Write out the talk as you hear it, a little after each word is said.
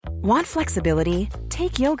Want flexibility?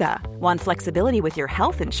 Take yoga. Want flexibility with your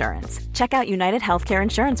health insurance? Check out United Healthcare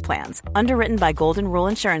Insurance Plans. Underwritten by Golden Rule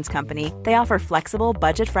Insurance Company, they offer flexible,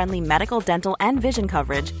 budget-friendly medical, dental, and vision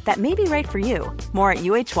coverage that may be right for you. More at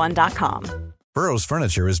uh1.com. Burrow's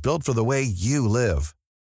furniture is built for the way you live.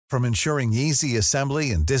 From ensuring easy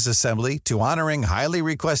assembly and disassembly to honoring highly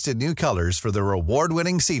requested new colors for their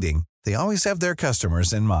award-winning seating, they always have their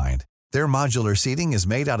customers in mind. Their modular seating is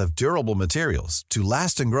made out of durable materials to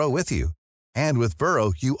last and grow with you. And with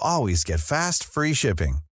Burrow, you always get fast, free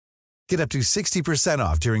shipping. Get up to 60%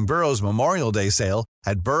 off during Burrow's Memorial Day sale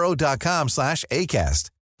at burrow.com/ACAST.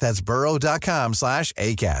 That's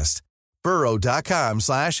burrow.com/ACAST.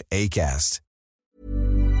 burrow.com/ACAST.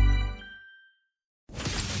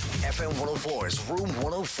 FM 104's Room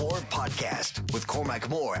 104 podcast with Cormac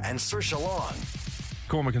Moore and Saoirse Long.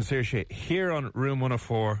 Cormac and Saoirse here on Room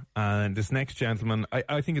 104, and this next gentleman,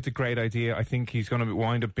 I think it's a great idea. I think he's going to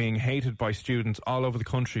wind up being hated by students all over the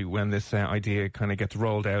country when this idea kind of gets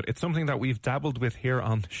rolled out. It's something that we've dabbled with here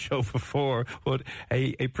on the show before, but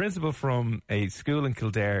a principal from a school in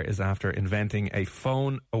Kildare is after inventing a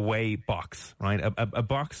phone away box, right? A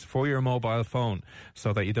box for your mobile phone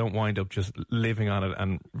so that you don't wind up just living on it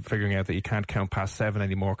and figuring out that you can't count past 7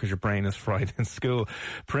 anymore because your brain is fried in school.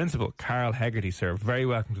 Principal Carl Hegarty, sir, very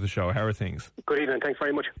welcome to the show. How are things? Good evening. Thanks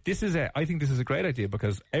very much. I think this is a great idea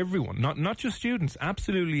because everyone, not just students,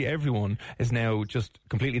 absolutely everyone is now just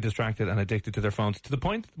completely distracted and addicted to their phones, to the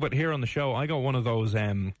point that here on the show I got one of those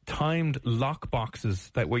timed lock boxes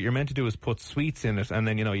that what you're meant to do is put sweets in it, and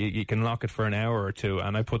then you can lock it for an hour or two,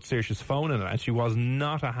 and I put Saoirse's phone in it and she was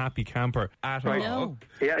not a happy camper at all. No.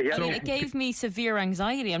 Yeah. I mean, it gave me severe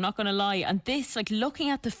anxiety, I'm not going to lie. And this, like, looking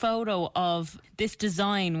at the photo of this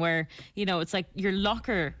design where, it's like your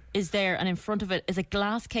locker is there and in front of it is a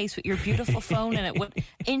glass case with your beautiful phone in it with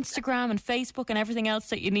Instagram and Facebook and everything else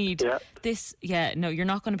that you need. Yeah. No, you're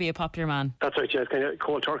not going to be a popular man. That's right, yeah. It's kind of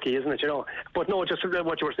cold turkey, isn't it, But no, just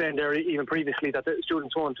what you were saying there, even previously, that the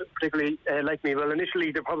students won't particularly like me. Well,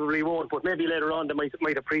 initially they probably won't, but maybe later on they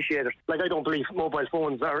might appreciate it. Like, I don't believe mobile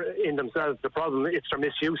phones are in themselves the problem. It's their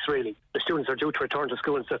misuse, really. The students are due to return to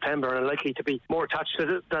school in September and are likely to be more attached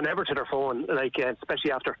to than ever to their phone,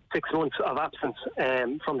 especially after 6 months of absence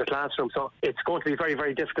from the classroom. So it's going to be very,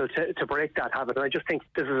 very difficult to break that habit. And I just think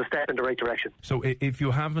this is a step in the right direction. So if you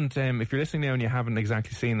haven't, if you're listening now and you haven't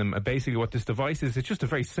exactly seen them, basically what this device is, it's just a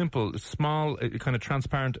very simple, small, kind of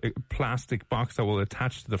transparent plastic box that will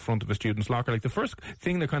attach to the front of a student's locker. Like, the first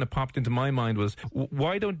thing that kind of popped into my mind was,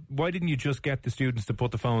 why didn't you just get the students to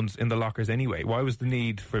put the phones in the lockers anyway? Why was the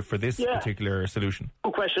need for this particular solution?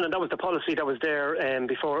 Good question, and that was the policy that was there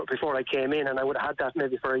before I came in, and I would have had that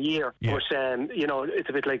maybe for a year. Yeah. But it's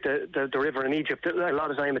a bit like the river in Egypt. A lot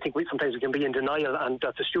of time I think sometimes we can be in denial, and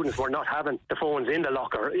that the students were not having the phones in the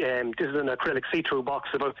locker. This is an acrylic see-through box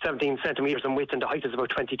about 17 centimetres in width, and the height is about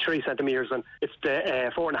 23 centimetres, and it's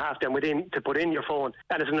the 4.5 then within to put in your phone,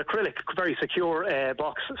 and it's an acrylic, very secure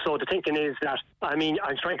box. So the thinking is that, I'm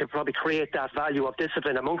trying to probably create that value of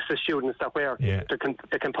discipline amongst the students, that where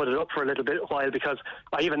they can put it up for a little bit while, because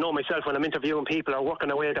I even know myself when I'm interviewing people or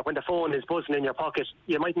working away that when the phone is buzzing in your pocket,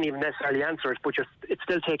 you mightn't even necessarily answer it, but it's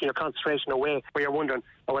still taking your concentration away, where you're wondering,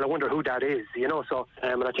 I wonder who that is, So,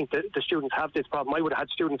 and I think the students have this problem. I would have had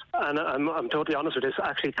students, and I'm totally honest with this,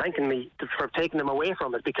 actually thanking me for taking them away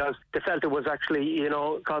from it, because they felt it was actually,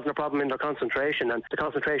 causing a problem in their concentration, and the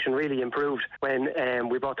concentration really improved when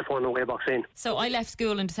we brought the phone away box in. So I left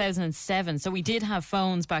school in 2007, so we did have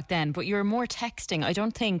phones back then, but you were more texting. I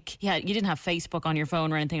don't think, you didn't have Facebook on your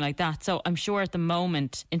phone or anything like that. So I'm sure at the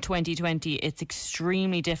moment in 2020, it's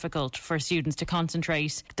extremely difficult for students to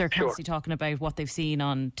concentrate. They're constantly talking about what they've seen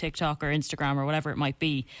on TikTok or Instagram or whatever it might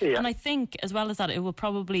be. Yeah. And I think, as well as that, it will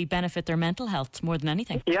probably benefit their mental health more than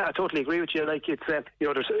anything. Yeah, I totally agree with you. Like, it's,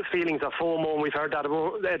 there's feelings of FOMO, and we've heard that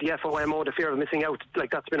about the FOMO, the fear of missing out.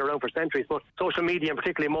 Like, that's been around for centuries. But social media, and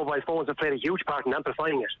particularly mobile phones, have played a huge part in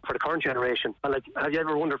amplifying it for the current generation. And, like, have you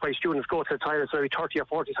ever wondered why students go to the toilet maybe 30 or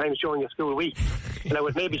 40 times during a school week? Now,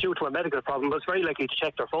 it may be due to a medical problem, but it's very likely to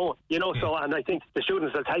check their phone. So, and I think the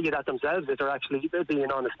students will tell you that themselves if they're actually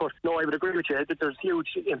being honest. But no, I would agree with you that there's huge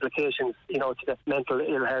implications, to the mental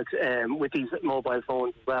ill health with these mobile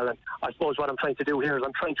phones as well. And I suppose what I'm trying to do here is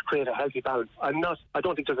I'm trying to create a healthy balance. I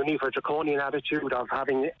don't think there's a need for a draconian attitude of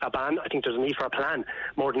having a ban. I think there's a need for a plan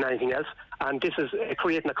more than anything else. and this is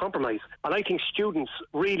creating a compromise. And I think students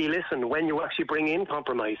really listen when you actually bring in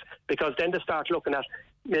compromise, because then they start looking at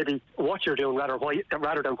maybe what you're doing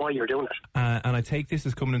rather than why you're doing it. And I take this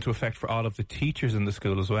as coming into effect for all of the teachers in the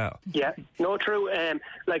school as well. Yeah, no, true.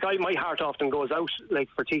 My heart often goes out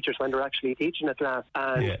for teachers when they're actually teaching a class,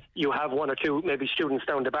 and you have one or two maybe students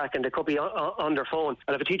down the back, and they could be on their phone.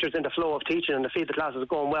 And if a teacher's in the flow of teaching and they feel the class is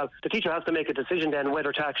going well, the teacher has to make a decision then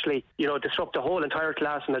whether to actually, disrupt the whole entire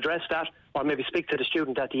class and address that, or maybe speak to the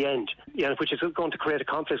student at the end, which is going to create a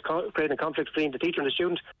conflict between the teacher and the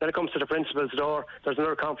student. Then it comes to the principal's door. There's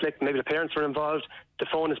another conflict. Maybe the parents are involved. The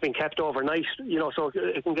phone has been kept overnight. So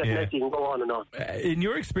it can get messy and go on and on. In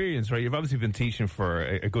your experience, right, you've obviously been teaching for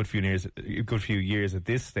a good few years at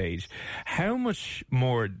this stage. How much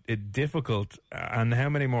more difficult and how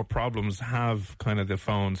many more problems have kind of the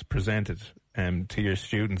phones presented to your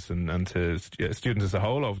students and to students as a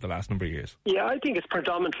whole over the last number of years? Yeah, I think it's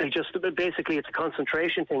predominantly it's a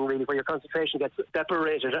concentration thing, really, where your concentration gets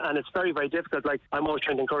separated, and it's very, very difficult. I'm always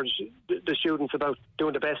trying to encourage the students about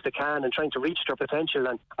doing the best they can and trying to reach their potential.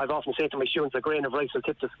 And I've often said to my students, a grain of rice will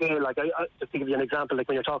tip the scale. Just to give you an example,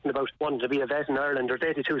 when you're talking about wanting to be a vet in Ireland, there's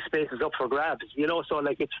 82 spaces up for grabs, so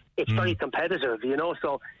it's very competitive,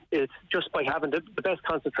 so it's just by having the best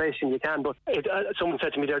concentration you can. But someone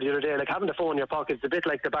said to me there the other day, having the phone in your pocket is a bit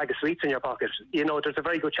like the bag of sweets in your pocket. There's a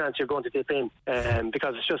very good chance you're going to dip in,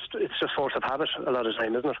 because it's just force of habit a lot of the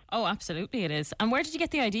time, isn't it? Oh, absolutely it is. And where did you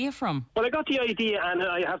get the idea from? Well, I got the idea, and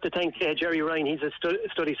I have to thank Jerry Ryan. He's a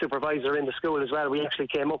study supervisor in the school as well. We actually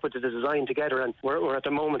came up with the design together, and we're at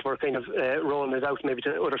the moment we're kind of rolling it out maybe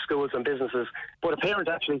to other schools and businesses. But a parent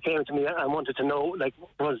actually came to me and wanted to know,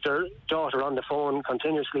 was their daughter on the phone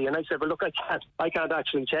continuously? And I said, well, look, I can't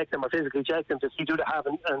actually check them or physically check them to see do they have.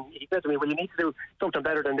 And he said to me, well, you need to do something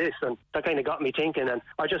better than this. And that kind of got me thinking. And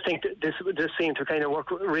I just think that this seemed to kind of work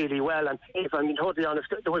really well. And if I'm totally honest,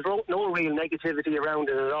 there was no real negativity around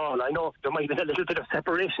it at all. I know there might have been a little bit of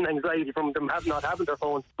separation anxiety from them not having their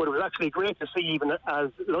phones, but it was actually great to see, even as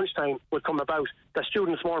lunchtime would come about, that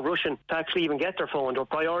students weren't rushing to actually even get their phone. They were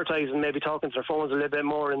prioritising maybe talking to their phones a little bit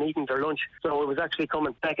more and eating their lunch. So it was actually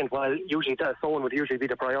coming second, while usually that phone would usually be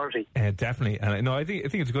the priority. Definitely. And I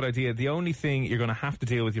think it's a good idea. The only thing you're going to have to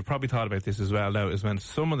deal with, you've probably thought about this as well now, is when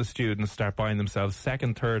some of the students start buying themselves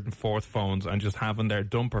second, third and fourth phones and just having their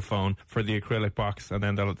dumper phone for the acrylic box, and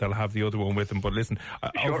then they'll have the other one with them. But listen,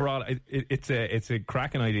 sure. Overall, it's a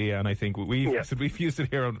cracking idea, and I think we've used it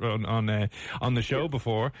here on the show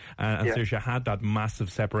before, and Saoirse had that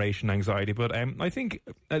massive separation anxiety. But I think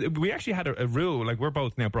we actually had a rule. We're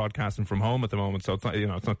both now broadcasting from home at the moment, so it's not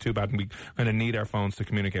it's not too bad, and we kind of need our phones to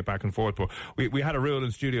communicate back and forth. But we had a rule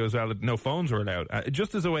in studio as well that no phones were allowed,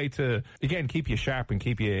 just as a way to again keep you sharp and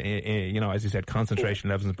keep you as you said, concentration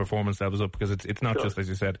levels and performance levels up, because it's not just, as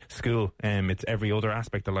you said, school. It's every other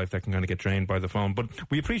aspect of life that can kind of get drained by the phone. But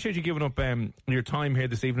we appreciate you giving up your time here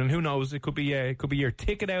this evening. Who knows, it could be your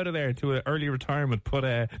ticket out of there to an early retirement.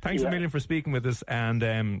 But thanks a million for speaking with us.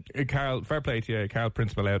 And Carl, fair play to you, Carl,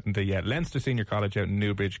 principal out in the Leinster Senior College out in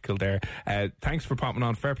Newbridge, Kildare. Thanks for popping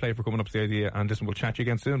on. Fair play for coming up with the idea. And listen, we'll chat to you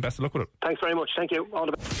again soon. Best of luck with it. Thanks very much. Thank you. All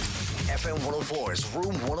the best. FM 104's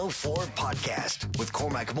Room 104 podcast with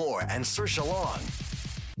Cormac Moore and Saoirse Long.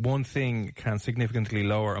 One thing can significantly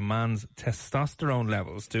lower a man's testosterone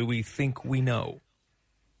levels. Do we think we know?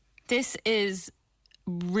 This is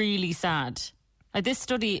really sad. This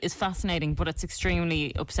study is fascinating, but it's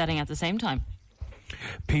extremely upsetting at the same time.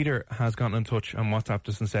 Peter has gotten in touch and WhatsApped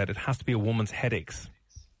us and said it has to be a woman's headaches.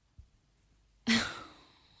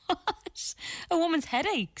 What? A woman's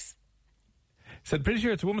headaches? Said, pretty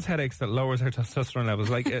sure it's a woman's headaches that lowers her testosterone levels.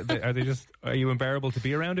 Are you unbearable to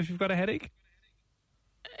be around if you've got a headache?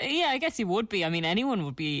 Yeah, I guess you would be. I mean, anyone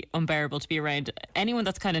would be unbearable to be around. Anyone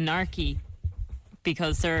that's kind of narky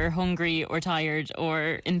because they're hungry or tired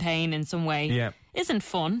or in pain in some way isn't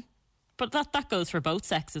fun. But that goes for both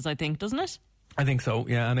sexes, I think, doesn't it? I think so,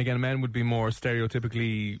 yeah. And again, men would be more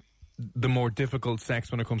stereotypically the more difficult sex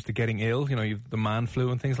when it comes to getting ill. You've the man flu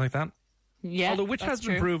and things like that. Yeah, although which has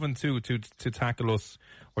been proven to tackle us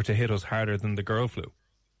or to hit us harder than the girl flu.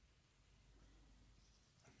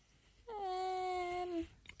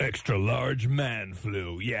 Extra large man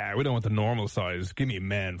flu. Yeah, we don't want the normal size. Give me a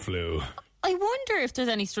man flu. I wonder if there's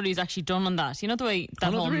any studies actually done on that. You know the way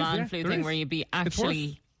that whole man flu thing where you'd be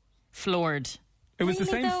actually floored. It was the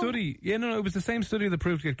same study. Yeah, no, it was the same study that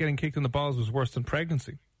proved that getting kicked in the balls was worse than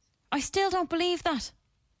pregnancy. I still don't believe that.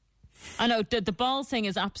 I know the balls thing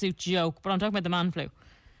is an absolute joke, but I'm talking about the man flu.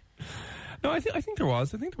 No, I think there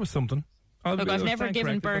was. I think there was something. Look, I've never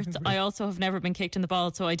given birth. I also have never been kicked in the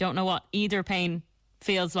balls, so I don't know what either pain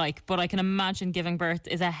feels like, but I can imagine giving birth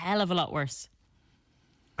is a hell of a lot worse.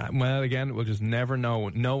 Well, again, we'll just never know.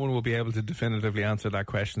 No one will be able to definitively answer that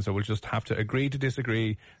question, so we'll just have to agree to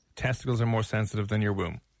disagree. Testicles are more sensitive than your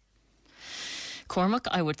womb. Cormac,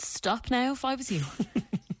 I would stop now if I was you.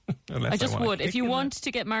 I just would. If you want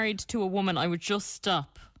to get married to a woman, I would just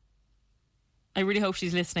stop. I really hope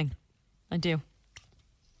she's listening. I do.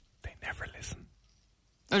 They never listen.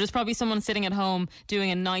 Or there's probably someone sitting at home doing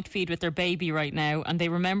a night feed with their baby right now, and they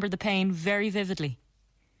remember the pain very vividly.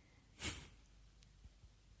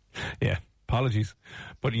 Yeah, apologies.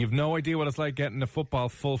 But you've no idea what it's like getting a football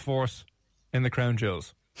full force in the Crown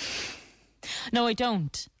Jewels. No, I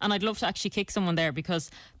don't. And I'd love to actually kick someone there because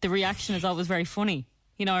the reaction is always very funny.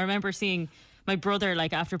 You know, I remember seeing my brother,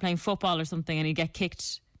 like, after playing football or something, and he'd get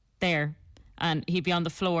kicked there and he'd be on the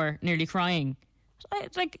floor nearly crying.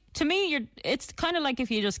 Like, to me, it's kind of like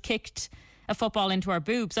if you just kicked a football into our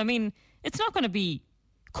boobs. I mean, it's not going to be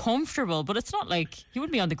comfortable, but it's not like you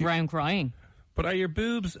wouldn't be on the ground crying. But are your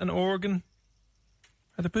boobs an organ?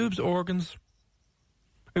 Are the boobs organs?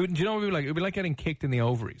 Do you know what it would be like? It would be like getting kicked in the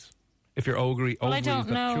ovaries. If your ovaries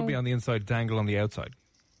that should be on the inside dangle on the outside.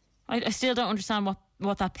 I still don't understand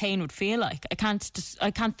what that pain would feel like. I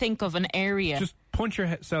can't think of an area. Just punch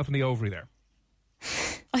yourself in the ovary there.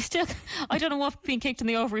 I don't know what being kicked in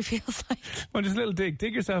the ovary feels like. Well, just a little dig.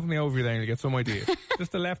 Dig yourself in the ovary there and you'll get some idea.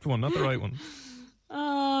 Just the left one, not the right one.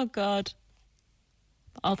 Oh, God.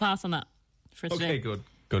 I'll pass on that for today. Okay,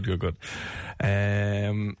 good.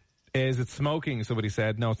 Is it smoking? Somebody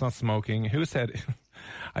said. No, it's not smoking. Who said...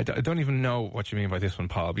 I don't even know what you mean by this one,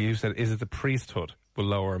 Paul, but you said, is it the priesthood will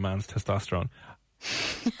lower a man's testosterone?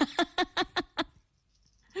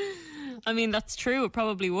 I mean, that's true. It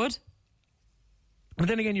probably would. But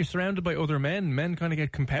then again, you're surrounded by other men. Men kind of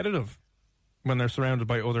get competitive when they're surrounded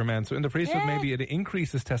by other men. So in the priesthood, maybe it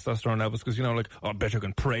increases testosterone levels because, you know, like, oh, I bet I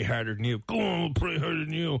can pray harder than you. Go on, I'll pray harder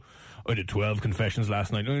than you. I did 12 confessions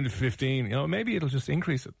last night. I only did 15. You know, maybe it'll just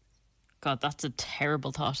increase it. God, that's a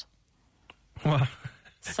terrible thought. Well,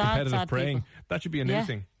 sad praying. People. That should be a new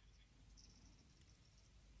thing.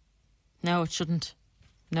 No, it shouldn't.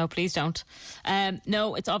 No, please don't.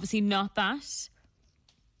 No, it's obviously not that.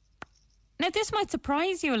 Now, this might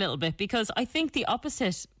surprise you a little bit because I think the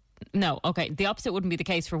opposite... No, okay, the opposite wouldn't be the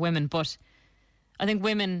case for women, but I think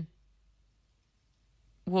women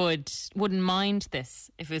wouldn't mind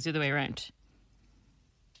this if it was the other way around.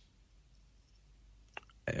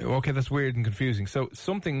 Okay, that's weird and confusing. So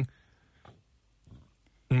something...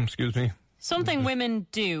 excuse me. Something women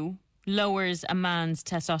do lowers a man's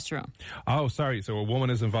testosterone. Oh, sorry. So a woman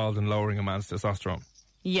is involved in lowering a man's testosterone?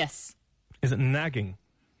 Yes. Is it nagging?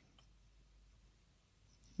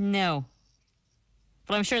 No.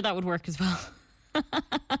 But I'm sure that would work as well.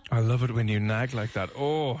 I love it when you nag like that.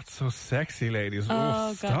 Oh, it's so sexy, ladies.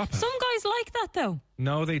 Oh, stop it. Some guys like that, though.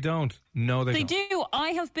 No, they don't. They do. I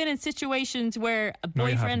have been in situations where a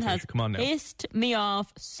boyfriend has pissed me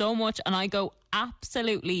off so much, and I go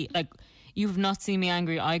absolutely, like, you've not seen me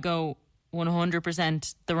angry. I go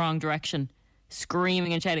 100% the wrong direction,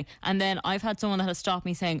 screaming and shouting. And then I've had someone that has stopped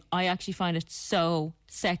me saying, I actually find it so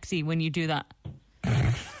sexy when you do that.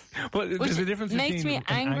 But there's a difference between... makes me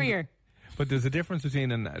angrier. But there's a difference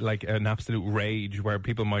between an absolute rage where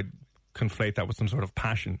people might conflate that with some sort of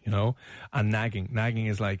passion, you know, and nagging. Nagging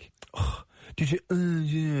is like, oh, did you?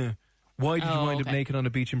 Yeah. Why did you wind up naked on a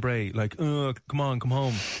beach in Bray? Like, come on, come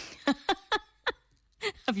home.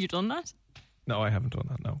 Have you done that? No, I haven't done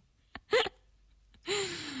that.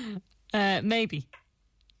 No. Maybe,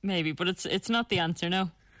 but it's not the answer.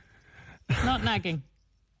 No, not nagging.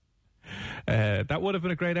 That would have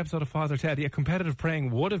been a great episode of Father Ted. Yeah, competitive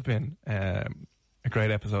praying would have been a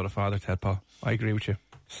great episode of Father Ted, Paul. I agree with you.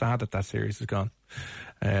 Sad that series is gone.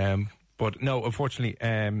 But no,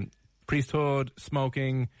 unfortunately, priesthood,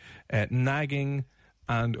 smoking, nagging,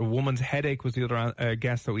 and a woman's headache was the other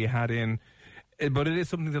guest that we had in. But it is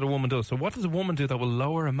something that a woman does. So what does a woman do that will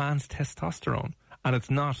lower a man's testosterone? And it's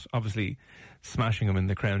not, obviously, smashing him in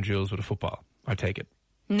the crown jewels with a football. I take it.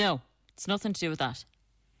 No, it's nothing to do with that.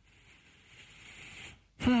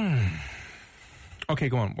 Okay,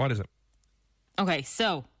 go on. What is it? Okay,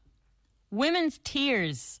 so women's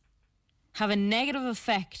tears have a negative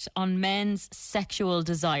effect on men's sexual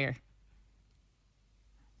desire.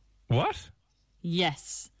 What?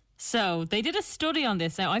 Yes. So they did a study on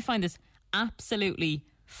this. Now, I find this absolutely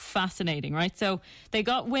fascinating, right? So they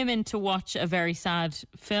got women to watch a very sad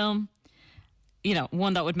film, you know,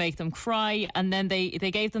 one that would make them cry, and then they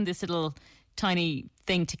gave them this little tiny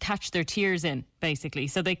thing to catch their tears in, basically.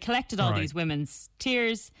 So they collected all these women's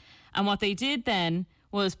tears, and what they did then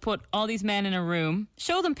was put all these men in a room,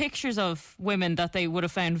 show them pictures of women that they would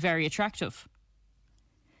have found very attractive.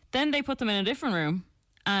 Then they put them in a different room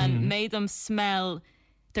and made them smell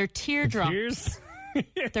their teardrops.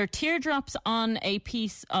 Their teardrops on a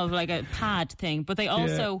piece of like a pad thing, but they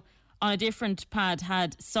also on a different pad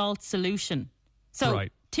had salt solution. So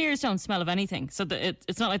tears don't smell of anything. So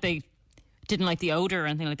it's not like they didn't like the odour or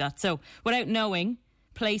anything like that. So without knowing,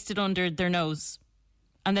 placed it under their nose.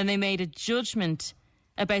 And then they made a judgment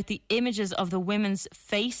about the images of the women's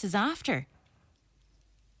faces after.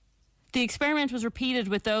 The experiment was repeated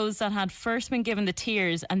with those that had first been given the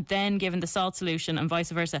tears and then given the salt solution and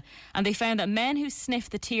vice versa. And they found that men who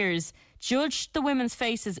sniffed the tears judged the women's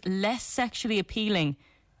faces less sexually appealing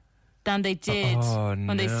than they did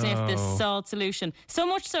when they sniffed this salt solution. So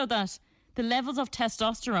much so that the levels of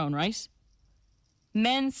testosterone, right?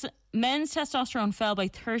 Men's testosterone fell by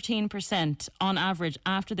 13% on average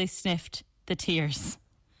after they sniffed the tears.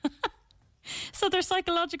 So their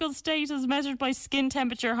psychological state, as measured by skin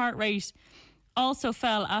temperature, heart rate, also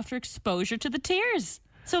fell after exposure to the tears.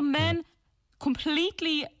 So men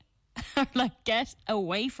completely are like, get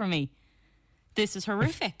away from me. This is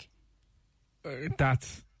horrific.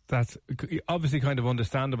 That's obviously kind of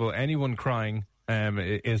understandable. Anyone crying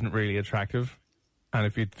isn't really attractive. And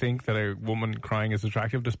if you think that a woman crying is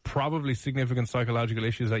attractive, there's probably significant psychological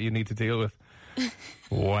issues that you need to deal with.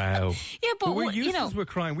 Wow. Yeah, but we're useless with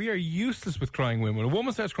crying. We are useless with crying women. When a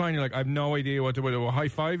woman starts crying, you're like, I have no idea what to do. Do I high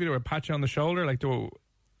five you or pat you on the shoulder? Like,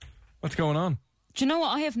 what's going on? Do you know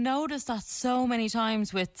what? I have noticed that so many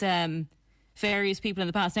times with various people in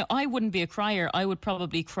the past. Now, I wouldn't be a crier. I would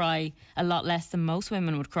probably cry a lot less than most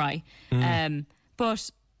women would cry. But,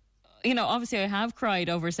 you know, obviously I have cried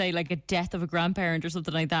over, say, like a death of a grandparent or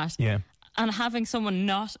something like that. Yeah. And having someone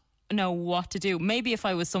not know what to do. Maybe if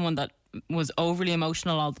I was someone that was overly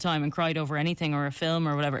emotional all the time and cried over anything or a film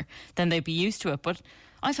or whatever, then they'd be used to it. But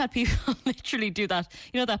I've had people literally do that,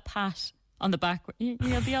 you know, that pat on the back.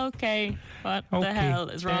 You'll be okay. What the hell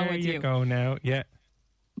is wrong with you? There you go now, yeah.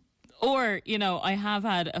 Or, you know, I have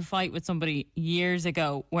had a fight with somebody years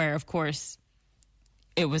ago where, of course,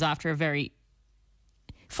 it was after a very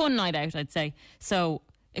fun night out, I'd say. So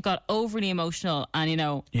it got overly emotional and, you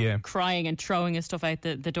know, crying and throwing his stuff out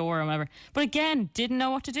the door or whatever. But again, didn't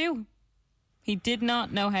know what to do. He did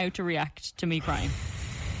not know how to react to me crying.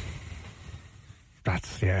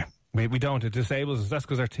 That's, we don't. It disables us. That's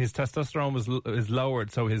because his testosterone is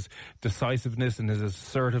lowered, so his decisiveness and his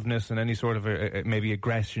assertiveness and any sort of maybe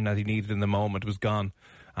aggression that he needed in the moment was gone.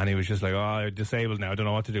 And he was just like, I'm disabled now. I don't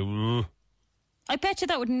know what to do. I bet you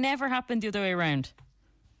that would never happen the other way around.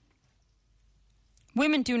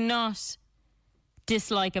 Women do not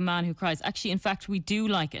dislike a man who cries. Actually, in fact, we do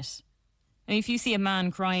like it. I mean, if you see a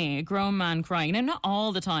man crying, a grown man crying, now not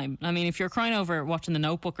all the time. I mean, if you're crying over watching The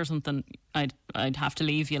Notebook or something, I'd have to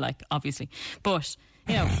leave you, like, obviously. But,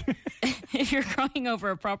 you know, if you're crying over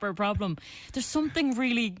a proper problem, there's something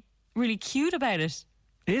really, really cute about it.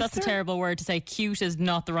 That's a terrible word to say. Cute is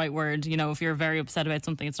not the right word. You know, if you're very upset about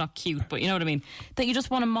something, it's not cute, but you know what I mean? That you just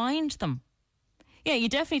want to mind them. Yeah, you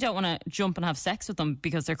definitely don't want to jump and have sex with them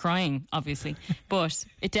because they're crying, obviously. But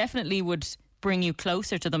it definitely would bring you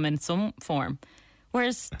closer to them in some form.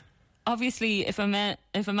 Whereas, obviously, if a man's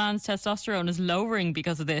testosterone is lowering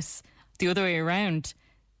because of this, the other way around,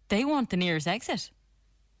 they want the nearest exit.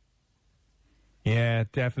 Yeah,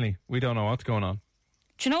 definitely. We don't know what's going on.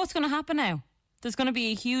 Do you know what's going to happen now? There's going to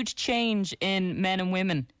be a huge change in men and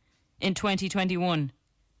women in 2021.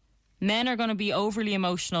 Men are going to be overly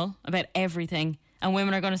emotional about everything, and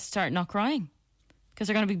women are going to start not crying because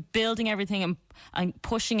they're going to be building everything and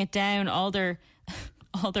pushing it down, all their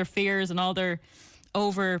fears and all their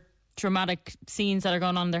over dramatic scenes that are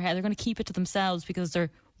going on in their head. They're going to keep it to themselves because they're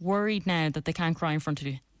worried now that they can't cry in front of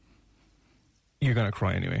you. You're going to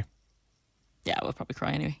cry anyway. Yeah, we'll probably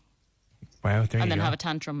cry anyway. Wow, there you and then go. have a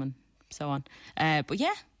tantrum and so on. But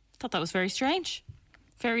yeah, thought that was very strange,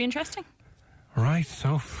 very interesting. Right,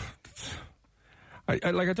 so I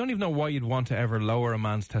don't even know why you'd want to ever lower a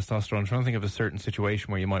man's testosterone. I'm trying to think of a certain situation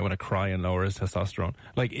where you might want to cry and lower his testosterone.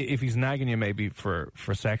 Like if he's nagging you maybe for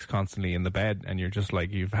sex constantly in the bed and you're just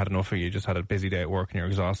like, you've had enough of it, you just had a busy day at work and you're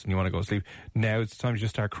exhausted and you want to go to sleep. Now it's time to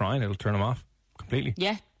just start crying. It'll turn him off completely.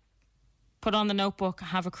 Yeah. Put on The Notebook,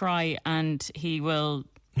 have a cry, and he will...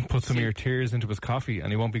 Put some of your tears into his coffee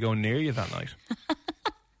and he won't be going near you that night.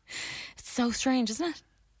 It's so strange, isn't it?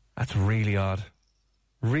 That's really odd.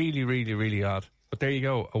 Really, really, really odd. But there you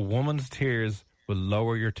go. A woman's tears will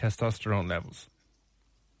lower your testosterone levels.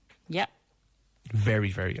 Yeah.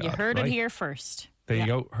 Very, very odd. You heard right? it here first. There you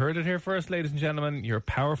go. Heard it here first, ladies and gentlemen. Your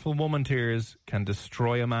powerful woman tears can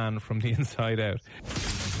destroy a man from the inside out.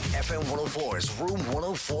 FM 104's Room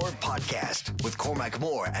 104 podcast with Cormac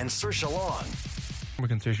Moore and Saoirse Long.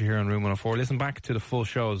 Cormac and Saoirse here on Room 104. Listen back to the full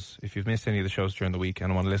shows if you've missed any of the shows during the week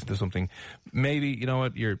and want to listen to something. Maybe, you know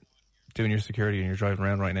what, you're doing your security and you're driving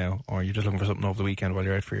around right now, or you're just looking for something over the weekend while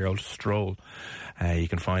you're out for your old stroll. You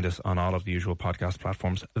can find us on all of the usual podcast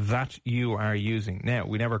platforms that you are using. Now,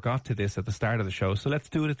 we never got to this at the start of the show, so let's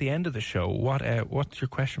do it at the end of the show. What's your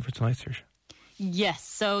question for tonight, Saoirse? Yes,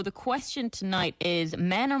 so the question tonight is,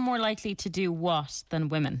 men are more likely to do what than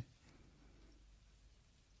women?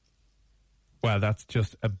 Well, that's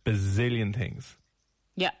just a bazillion things.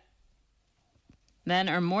 Yeah. Men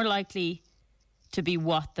are more likely to be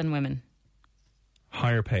what than women?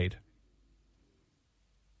 Higher paid.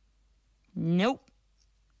 Nope.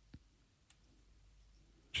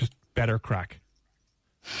 Just better crack.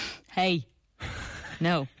 Hey.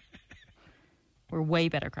 No. We're way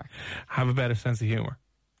better crack. Have a better sense of humour.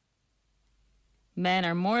 Men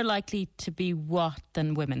are more likely to be what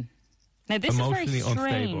than women? Now, this Emotionally is very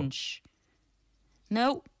unstable. strange.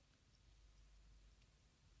 No.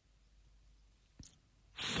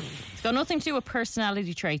 It's got nothing to do with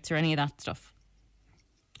personality traits or any of that stuff.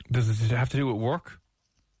 Does it have to do with work?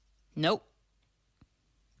 Nope.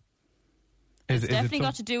 It's definitely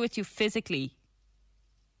got to do with you physically,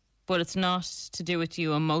 but it's not to do with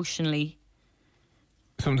you emotionally.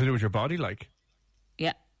 Something to do with your body, like?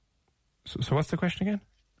 Yeah. So what's the question again?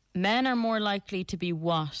 Men are more likely to be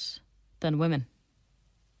what than women?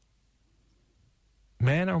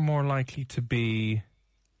 Men are more likely to be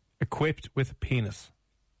equipped with a penis.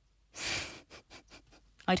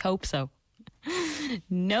 I'd hope so.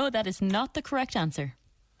 No, that is not the correct answer.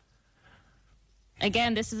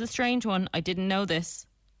 Again, this is a strange one. I didn't know this,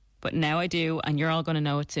 but now I do, and you're all going to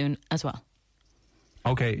know it soon as well.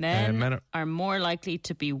 Okay. Men are more likely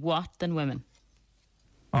to be what than women?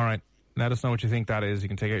 All right. Let us know what you think that is. You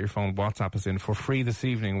can take out your phone, WhatsApp us in for free this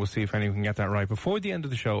evening. We'll see if anyone can get that right. Before the end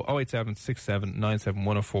of the show, 087 67 97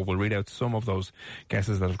 104. We'll read out some of those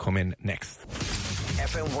guesses that have come in next.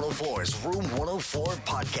 FM 104's Room 104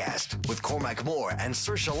 podcast with Cormac Moore and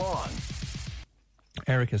Saoirse Long.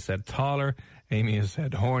 Eric has said taller. Amy has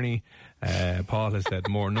said horny. Paul has said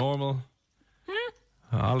more normal.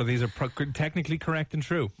 All of these are technically correct and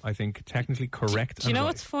true. I think technically correct. Do you know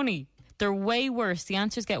what's funny? They're way worse. The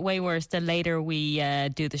answers get way worse the later we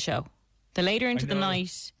do the show. The later into the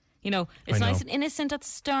night, it's nice and innocent at the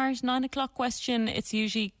start. 9 o'clock question. It's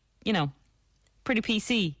usually, pretty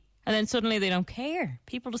PC. And then suddenly they don't care.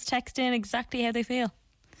 People just text in exactly how they feel.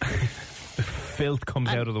 The filth comes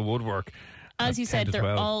out of the woodwork. As you said, they're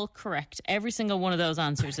all correct. Every single one of those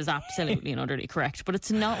answers is absolutely and utterly correct. But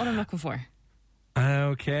it's not what I'm looking for.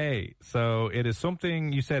 Okay. So it is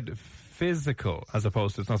something you said physical as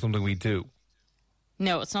opposed to it's not something we do.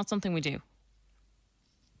 No, it's not something we do.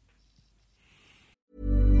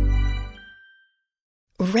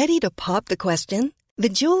 Ready to pop the question? The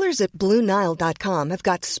jewelers at BlueNile.com have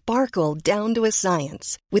got sparkle down to a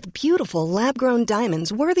science with beautiful lab-grown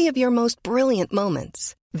diamonds worthy of your most brilliant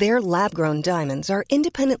moments. Their lab-grown diamonds are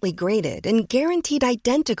independently graded and guaranteed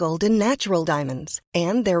identical to natural diamonds,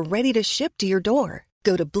 and they're ready to ship to your door.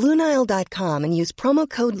 Go to BlueNile.com and use promo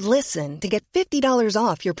code LISTEN to get $50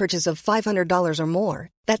 off your purchase of $500 or more.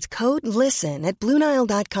 That's code LISTEN at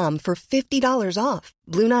BlueNile.com for $50 off.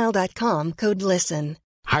 BlueNile.com, code LISTEN.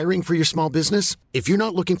 Hiring for your small business? If you're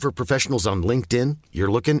not looking for professionals on LinkedIn,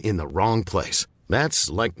 you're looking in the wrong place. That's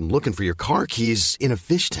like looking for your car keys in a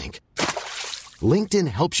fish tank. LinkedIn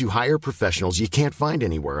helps you hire professionals you can't find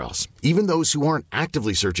anywhere else, even those who aren't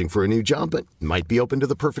actively searching for a new job but might be open to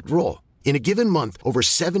the perfect role. In a given month, over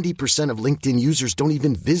 70% of LinkedIn users don't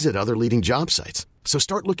even visit other leading job sites. So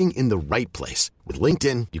start looking in the right place. With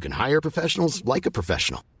LinkedIn, you can hire professionals like a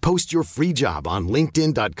professional. Post your free job on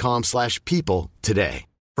linkedin.com/people today.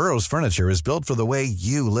 Burrow's furniture is built for the way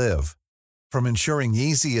you live. From ensuring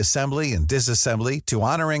easy assembly and disassembly to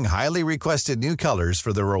honoring highly requested new colors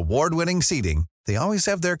for their award-winning seating, they always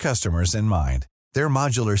have their customers in mind. Their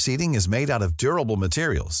modular seating is made out of durable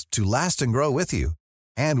materials to last and grow with you.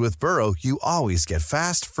 And with Burrow, you always get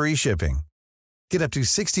fast, free shipping. Get up to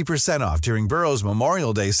 60% off during Burrow's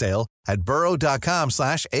Memorial Day sale at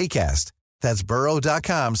burrow.com/ACAST. That's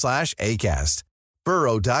burrow.com/ACAST.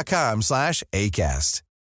 burrow.com/ACAST.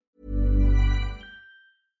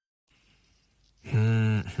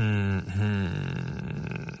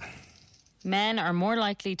 Men are more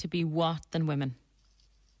likely to be what than women?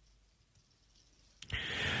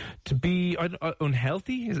 To be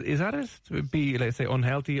unhealthy? Is that it? To be, let's say,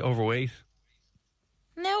 unhealthy, overweight?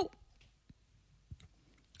 No.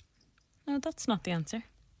 No, that's not the answer.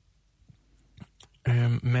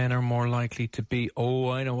 Men are more likely to be,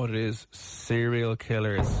 I know what it is, serial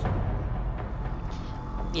killers.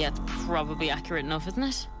 Yeah, it's probably accurate enough, isn't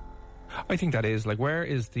it? I think that is. Like, where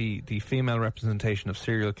is the female representation of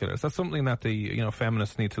serial killers? That's something that the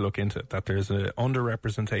feminists need to look into, that there's an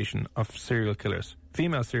underrepresentation of serial killers,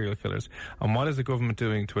 female serial killers. And what is the government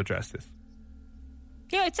doing to address this?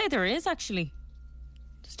 Yeah, I'd say there is, actually.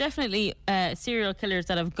 There's definitely serial killers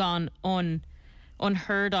that have gone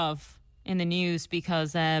unheard of in the news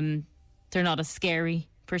because they're not as scary,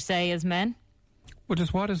 per se, as men. Well,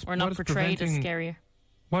 just or not portrayed as scarier.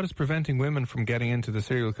 What is preventing women from getting into the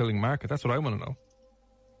serial killing market? That's what I want to know.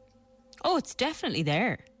 Oh, it's definitely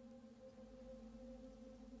there.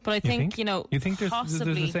 But I think, You think there's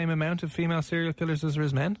the same amount of female serial killers as there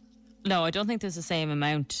is men? No, I don't think there's the same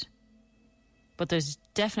amount. But there's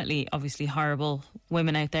definitely, obviously, horrible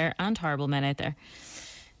women out there and horrible men out there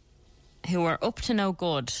who are up to no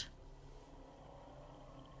good.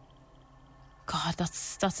 God,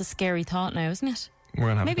 that's a scary thought now, isn't it?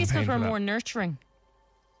 Maybe it's because we're more nurturing.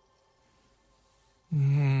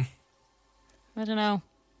 I don't know.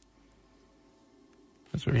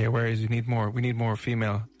 Whereas we need more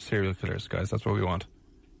female serial killers, guys. That's what we want.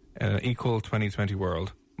 In an equal 2020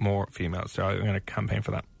 world, more females. So I'm going to campaign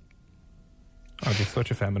for that. I'll be such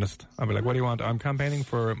a feminist. I'll be like, what do you want? I'm campaigning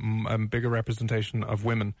for a bigger representation of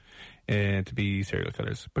women to be serial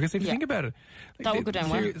killers. Because if you think about it, that would go down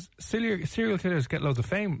well. Serial killers get loads of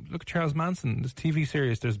fame. Look at Charles Manson. There's TV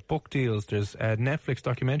series, there's book deals, there's Netflix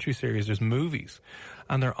documentary series, there's movies.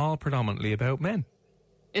 And they're all predominantly about men.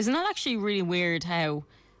 Isn't that actually really weird how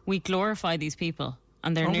we glorify these people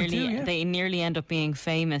and they nearly end up being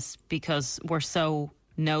famous because we're so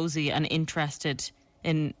nosy and interested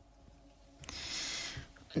in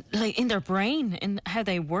their brain, in how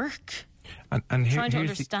they work, and trying to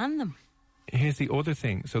understand them. Here's the other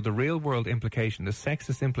thing. So the real world implication, the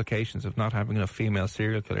sexist implications of not having enough female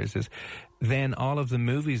serial killers is then all of the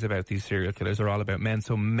movies about these serial killers are all about men.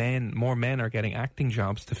 So more men are getting acting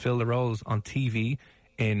jobs to fill the roles on TV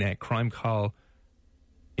in Crime Call,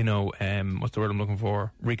 what's the word I'm looking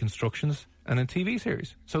for? Reconstructions, and in TV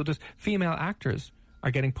series. So there's female actors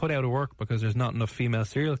are getting put out of work because there's not enough female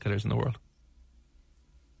serial killers in the world.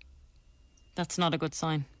 That's not a good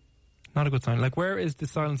sign. Not a good sign. Like, where is the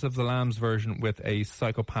Silence of the Lambs version with a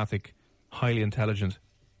psychopathic, highly intelligent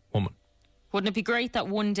woman? Wouldn't it be great that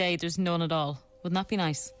one day there's none at all? Wouldn't that be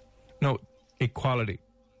nice? No, equality.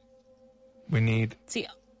 We need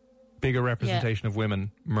bigger representation of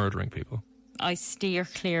women murdering people. I steer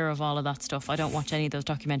clear of all of that stuff. I don't watch any of those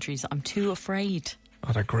documentaries. I'm too afraid.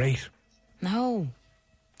 Oh, they're great. No.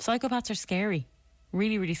 Psychopaths are scary.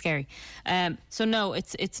 Really, really scary. So no,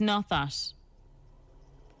 it's not that.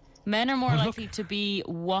 Men are more likely to be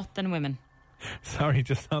what than women? Sorry,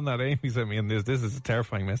 just on that, Amy sent me in this. This is a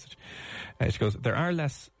terrifying message. She goes, there are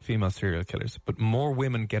less female serial killers, but more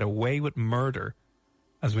women get away with murder.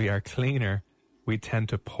 As we are cleaner, we tend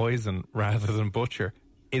to poison rather than butcher.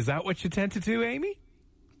 Is that what you tend to do, Amy?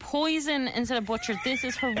 Poison instead of butcher. This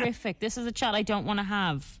is horrific. This is a chat I don't want to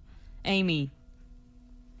have. Amy,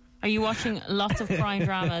 are you watching lots of crime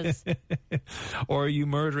dramas? Or are you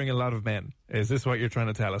murdering a lot of men? Is this what you're trying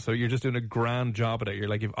to tell us? So you're just doing a grand job at it. You're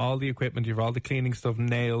like, you've all the equipment, you've all the cleaning stuff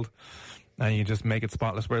nailed, and you just make it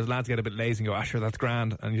spotless. Whereas lads get a bit lazy and go, sure, that's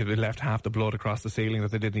grand. And you've left half the blood across the ceiling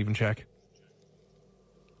that they didn't even check.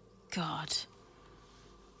 God.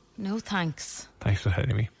 No thanks. Thanks for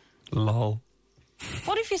letting me. Lol.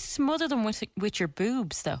 What if you smother them with your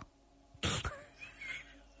boobs, though?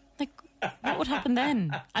 What would happen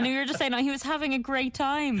then? And you were just saying he was having a great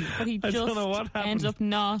time, but he just ended up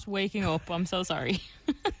not waking up. I'm so sorry.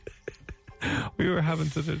 We were having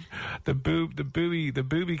such the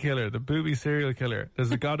booby killer, the booby serial killer.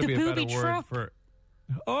 There's got to be a better word for.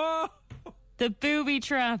 Oh, the booby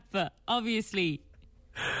trap. Obviously.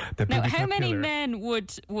 Now, how many men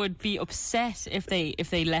would be upset if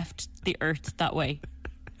they left the earth that way?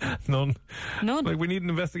 None. Like, we need an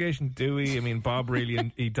investigation, do we? I mean, Bob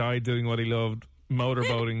really, he died doing what he loved,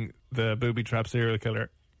 motorboating the booby trap serial killer.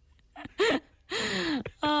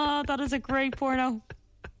 Oh, that is a great porno.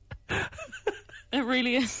 It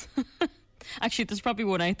really is. Actually, there's probably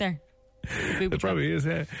one out there. There probably is,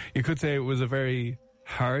 yeah. You could say it was a very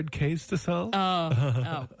hard case to solve.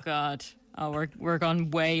 Oh God. Oh, we're gone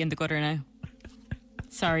way in the gutter now.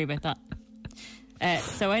 Sorry about that.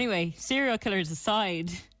 So anyway, serial killers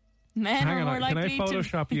aside, men are more likely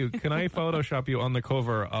to... Can I Photoshop you on the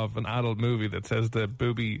cover of an adult movie that says the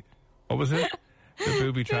booby... What was it? The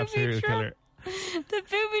booby trap serial killer. The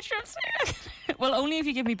booby trap serial killer. Well, only if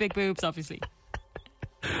you give me big boobs, obviously.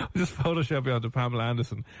 We'll just Photoshop you onto Pamela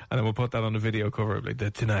Anderson, and then we'll put that on the video cover, like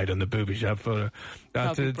the tonight on the booby trap photo.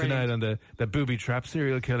 That's tonight on the booby trap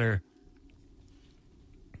serial killer.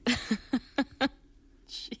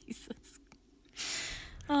 Jesus.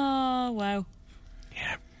 Oh, wow.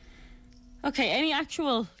 Yeah. Okay, any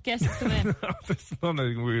actual guesses come in?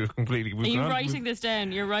 We're completely. Are you writing this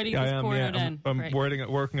down? You're writing this corner down? I'm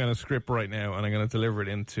working on a script right now, and I'm going to deliver it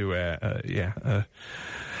into an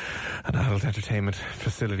adult entertainment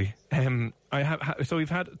facility. So we've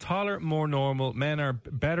had taller, more normal. Men are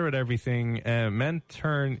better at everything. Men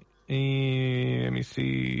turn. Let me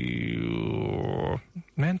see.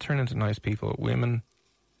 Men turn into nice people. Women.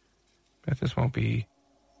 Bet this won't be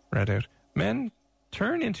read out. Men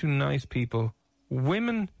turn into nice people.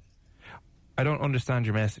 Women. I don't understand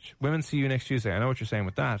your message. Women see you next Tuesday. I know what you're saying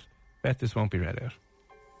with that. Bet this won't be read out.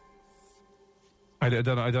 I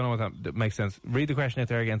don't know what that makes sense. Read the question out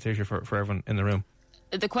there again, Saoirse, for everyone in the room.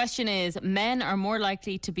 The question is, men are more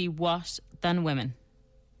likely to be what than women?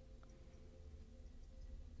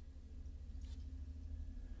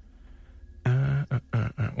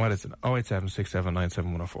 What is it?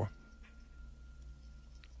 087-679-7104.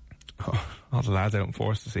 All the lads out in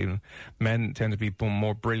force this evening. Men tend to be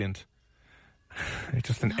more brilliant.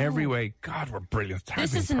 Just in every way. God, we're brilliant.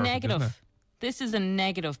 This is a negative. This is a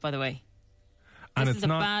negative, by the way. And this is a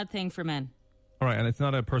bad thing for men. All right, and it's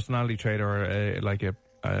not a personality trait or an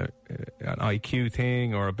IQ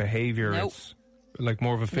thing or a behaviour. Nope. It's like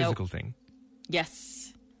more of a physical thing.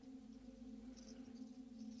 Yes.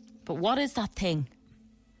 But what is that thing?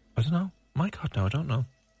 I don't know. My God, no, I don't know.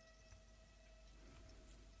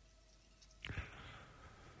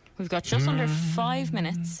 We've got just under 5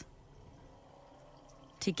 minutes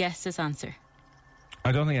to guess this answer.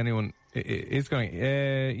 I don't think anyone is going.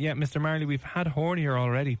 Yeah, Mr. Marley, we've had Horn here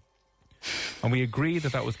already, and we agreed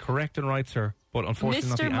that was correct and right, sir. But unfortunately,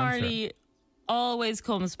 not the Mr. Marley answer. Always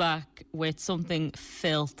comes back with something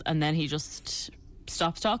filth, and then he just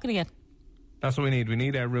stops talking again. That's what we need. We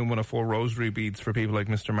need our Room 104 rosary beads for people like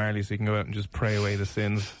Mr. Marley, so you can go out and just pray away the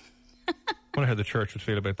sins. I wonder how the church would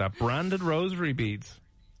feel about that. Branded rosary beads.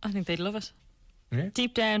 I think they'd love it. Yeah.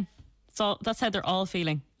 Deep down, that's how they're all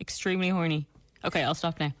feeling. Extremely horny. Okay, I'll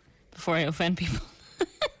stop now before I offend people.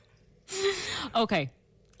 Okay,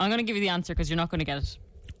 I'm going to give you the answer because you're not going to get it.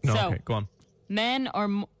 No, so, okay, go on. Men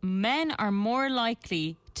are more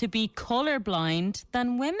likely to be colourblind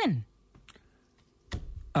than women.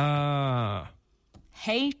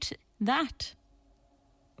 Hate that.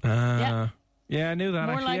 Yeah, I knew that.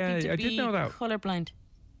 More actually. likely to I be did know that. colourblind.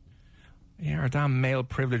 Yeah, our damn male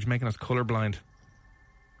privilege making us colourblind.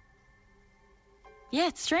 Yeah,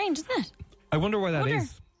 it's strange, isn't it? I wonder why that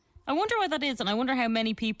is. I wonder why that is, and I wonder how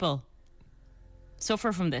many people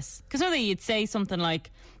suffer from this. Because normally you'd say something like,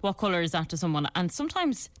 what colour is that to someone? And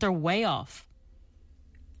sometimes they're way off.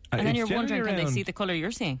 And then you're wondering, can they see the colour you're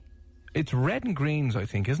seeing? It's red and greens, I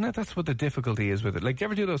think, isn't it? That's what the difficulty is with it. Like, do you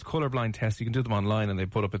ever do those colourblind tests? You can do them online, and they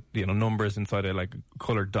put up, numbers inside a like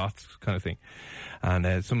coloured dots kind of thing.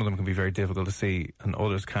 And some of them can be very difficult to see, and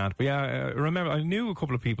others can't. But yeah, remember, I know a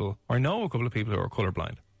couple of people who are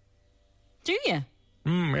colourblind. Do you?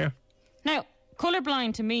 Yeah. Now,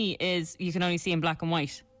 colourblind to me is you can only see in black and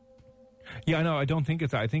white. Yeah, I know. I don't think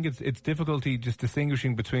it's that. I think it's difficulty just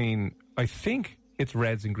distinguishing between. I think it's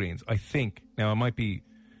reds and greens. I think now it might be.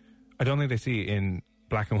 I don't think they see it in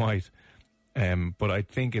black and white, but I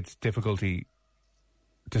think it's difficulty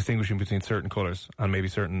distinguishing between certain colours and maybe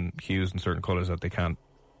certain hues and certain colours that they can't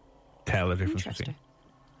tell the difference between.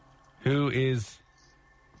 Who is?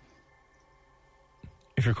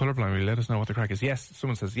 If you're colourblind, will you let us know what the crack is? Yes,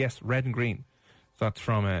 someone says yes, red and green. That's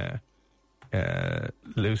from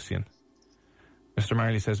Lucian. Mr.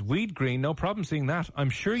 Marley says weed green, no problem seeing that. I'm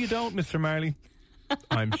sure you don't, Mr. Marley.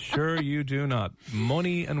 I'm sure you do not.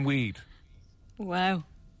 Money and weed. Wow.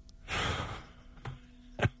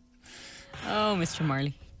 Oh, Mr.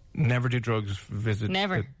 Marley. Never do drugs. Visit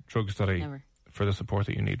Never. the drug study for the support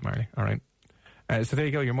that you need, Marley. All right. So there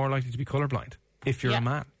you go. You're more likely to be colourblind if you're a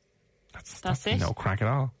man. That's it. No crack at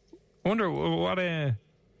all. I wonder what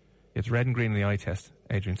it's red and green in the eye test.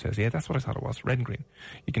 Adrian says, yeah, that's what I thought it was. Red and green.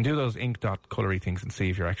 You can do those ink dot colory things and see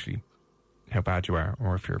if you're actually how bad you are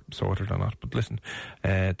or if you're sorted or not. But listen,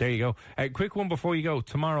 there you go. Quick one before you go.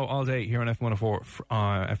 Tomorrow all day here on F104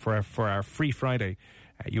 for our Free Friday,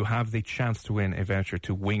 you have the chance to win a voucher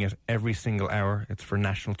to Wing It every single hour. It's for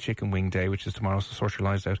National Chicken Wing Day, which is tomorrow, so sort your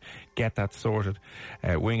lives out. Get that sorted.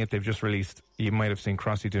 Wing It, they've just released, you might have seen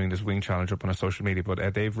Crossy doing this wing challenge up on our social media,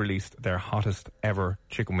 but they've released their hottest ever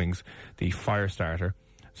chicken wings, the Fire Starter.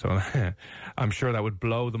 So I'm sure that would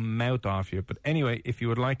blow the mouth off you. But anyway, if you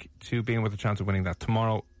would like to be in with a chance of winning that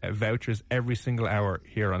tomorrow, vouchers every single hour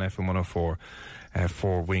here on FM 104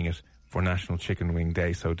 for Wing It for National Chicken Wing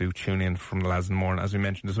Day. So do tune in from the lads in the morning. As we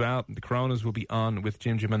mentioned as well, the Coronas will be on with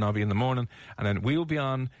Jim and Nobby in the morning, and then we'll be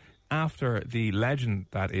on after the legend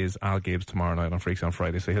that is Al Gibbs tomorrow night on Freaks on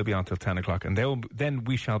Friday. So he'll be on till 10 o'clock, and then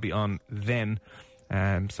we shall be on then.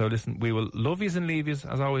 So listen, we will love yous and leave yous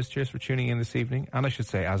as always. Cheers for tuning in this evening, and I should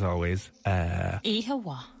say as always,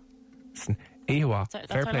 Ihawa. Ihawa.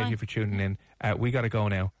 Fair play to you for tuning in. We got to go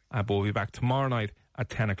now, but we'll be back tomorrow night at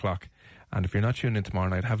 10 o'clock. And if you're not tuning in tomorrow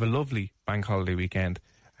night, have a lovely bank holiday weekend.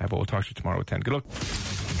 But we'll talk to you tomorrow at 10. Good luck.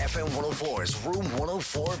 FM 104's Room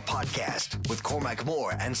 104 podcast with Cormac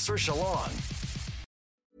Moore and Saoirse Long.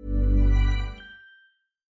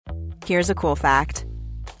 Here's a cool fact.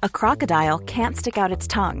 A crocodile can't stick out its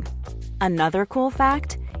tongue. Another cool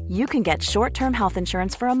fact, you can get short-term health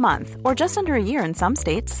insurance for a month or just under a year in some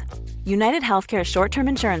states. United Healthcare short-term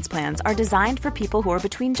insurance plans are designed for people who are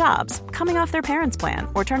between jobs, coming off their parents' plan,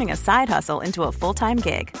 or turning a side hustle into a full-time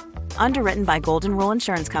gig. Underwritten by Golden Rule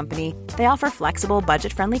Insurance Company, they offer flexible,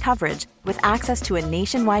 budget-friendly coverage with access to a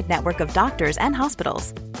nationwide network of doctors and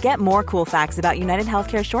hospitals. Get more cool facts about United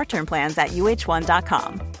Healthcare short-term plans at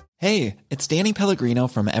uh1.com. Hey, it's Danny Pellegrino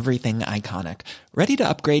from Everything Iconic. Ready to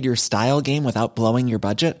upgrade your style game without blowing your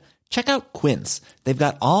budget? Check out Quince. They've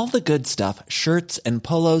got all the good stuff, shirts and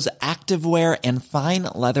polos, activewear, and fine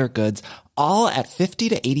leather goods, all at 50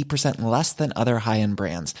 to 80% less than other high-end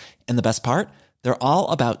brands. And the best part? They're all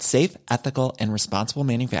about safe, ethical, and responsible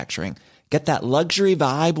manufacturing. Get that luxury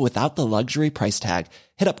vibe without the luxury price tag.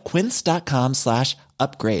 Hit up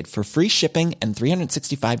quince.com/upgrade for free shipping and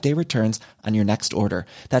 365-day returns on your next order.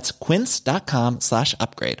 That's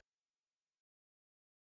quince.com/upgrade.